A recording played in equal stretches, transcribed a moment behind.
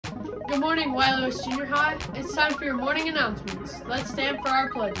Good morning, Wiley West Junior High. It's time for your morning announcements. Let's stand for our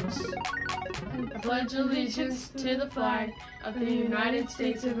pledges. I pledge allegiance to the flag of the United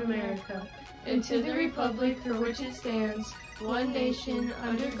States of America and to the republic for which it stands, one nation,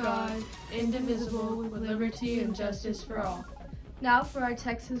 under God, indivisible, with liberty and justice for all. Now for our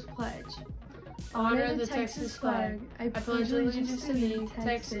Texas pledge. Honor the Texas flag. I pledge allegiance to thee,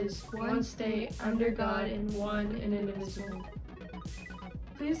 Texas, one state, under God, and one and indivisible.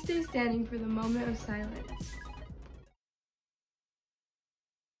 Please stay standing for the moment of silence.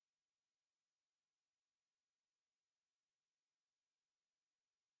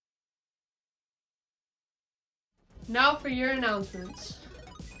 Now for your announcements.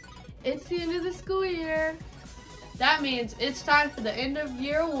 It's the end of the school year. That means it's time for the end of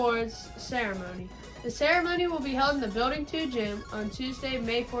year awards ceremony. The ceremony will be held in the Building 2 gym on Tuesday,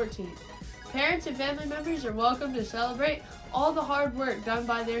 May 14th. Parents and family members are welcome to celebrate all the hard work done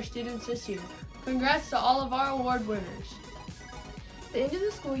by their students this year. Congrats to all of our award winners. The end of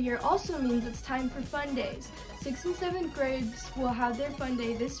the school year also means it's time for fun days. 6th and 7th grades will have their fun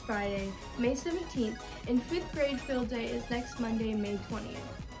day this Friday, May 17th, and 5th grade field day is next Monday, May 20th.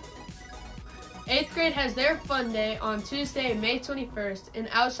 8th grade has their fun day on Tuesday, May 21st, and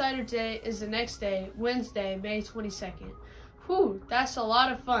Outsider Day is the next day, Wednesday, May 22nd. Whew, that's a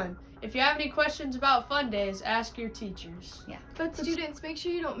lot of fun. If you have any questions about fun days, ask your teachers. Yeah. But students, make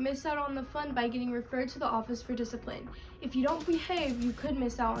sure you don't miss out on the fun by getting referred to the office for discipline. If you don't behave, you could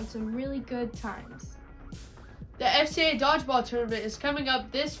miss out on some really good times. The FCA Dodgeball Tournament is coming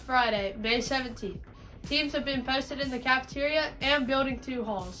up this Friday, May 17th. Teams have been posted in the cafeteria and Building 2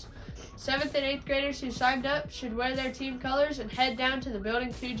 halls. 7th and 8th graders who signed up should wear their team colors and head down to the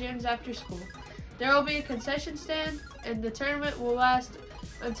Building 2 gyms after school. There will be a concession stand, and the tournament will last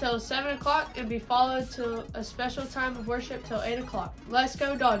until 7 o'clock and be followed to a special time of worship till 8 o'clock. Let's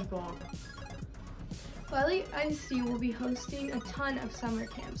go Dodgeball! Wiley ISD will be hosting a ton of summer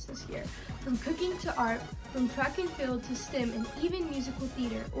camps this year, from cooking to art, from track and field to STEM, and even musical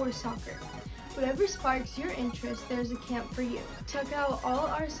theater or soccer. Whatever sparks your interest, there's a camp for you. Check out all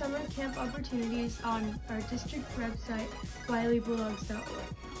our summer camp opportunities on our district website,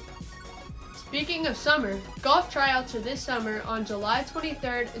 wileybulldogs.org. Speaking of summer, golf tryouts are this summer on July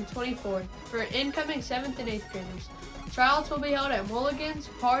 23rd and 24th for incoming 7th and 8th graders. Tryouts will be held at Mulligan's,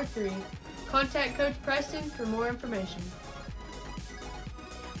 Par 3. Contact Coach Preston for more information.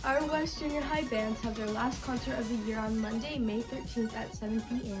 Our West Junior High bands have their last concert of the year on Monday, May 13th at 7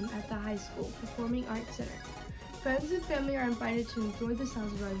 p.m. at the high school Performing Arts Center. Friends and family are invited to enjoy the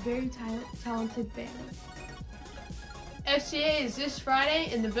sounds of our very talented band. FCA is this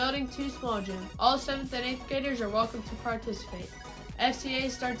Friday in the Building 2 small gym. All 7th and 8th graders are welcome to participate. FCA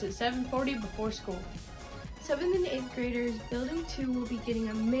starts at 7:40 before school. 7th and 8th graders, Building 2 will be getting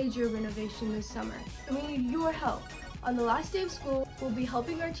a major renovation this summer, and we need your help. On the last day of school, we'll be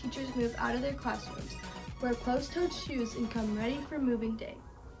helping our teachers move out of their classrooms, wear closed-toed shoes, and come ready for moving day.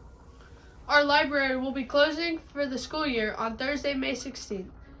 Our library will be closing for the school year on Thursday, May 16th.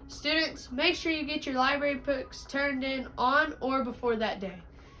 Students, make sure you get your library books turned in on or before that day.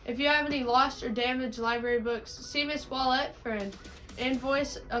 If you have any lost or damaged library books, see Miss Wallette for an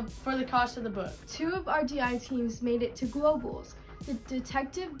invoice for the cost of the book. 2 of our DI teams made it to Globals, the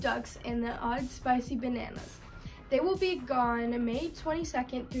Detective Ducks and the Odd Spicy Bananas. They will be gone May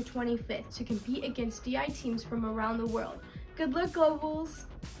 22nd through 25th to compete against DI teams from around the world. Good luck, Globals!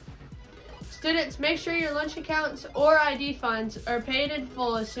 Students, make sure your lunch accounts or ID funds are paid in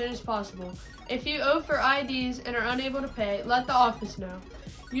full as soon as possible. If you owe for IDs and are unable to pay, let the office know.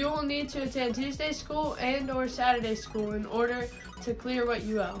 You will need to attend Tuesday school and/or Saturday school in order to clear what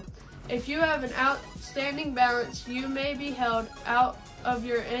you owe. If you have an outstanding balance, you may be held out of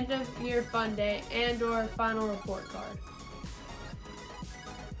your end-of-year fund day and/or final report card.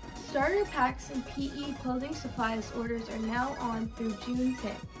 Starter packs and PE clothing supplies orders are now on through June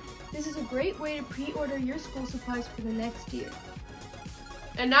 10th. This is a great way to pre-order your school supplies for the next year.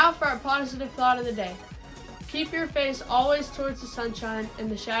 And now for our positive thought of the day. Keep your face always towards the sunshine and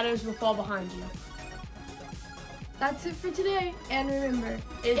the shadows will fall behind you. That's it for today, and remember,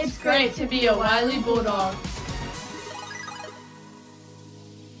 it's great to be a Wiley Bulldog.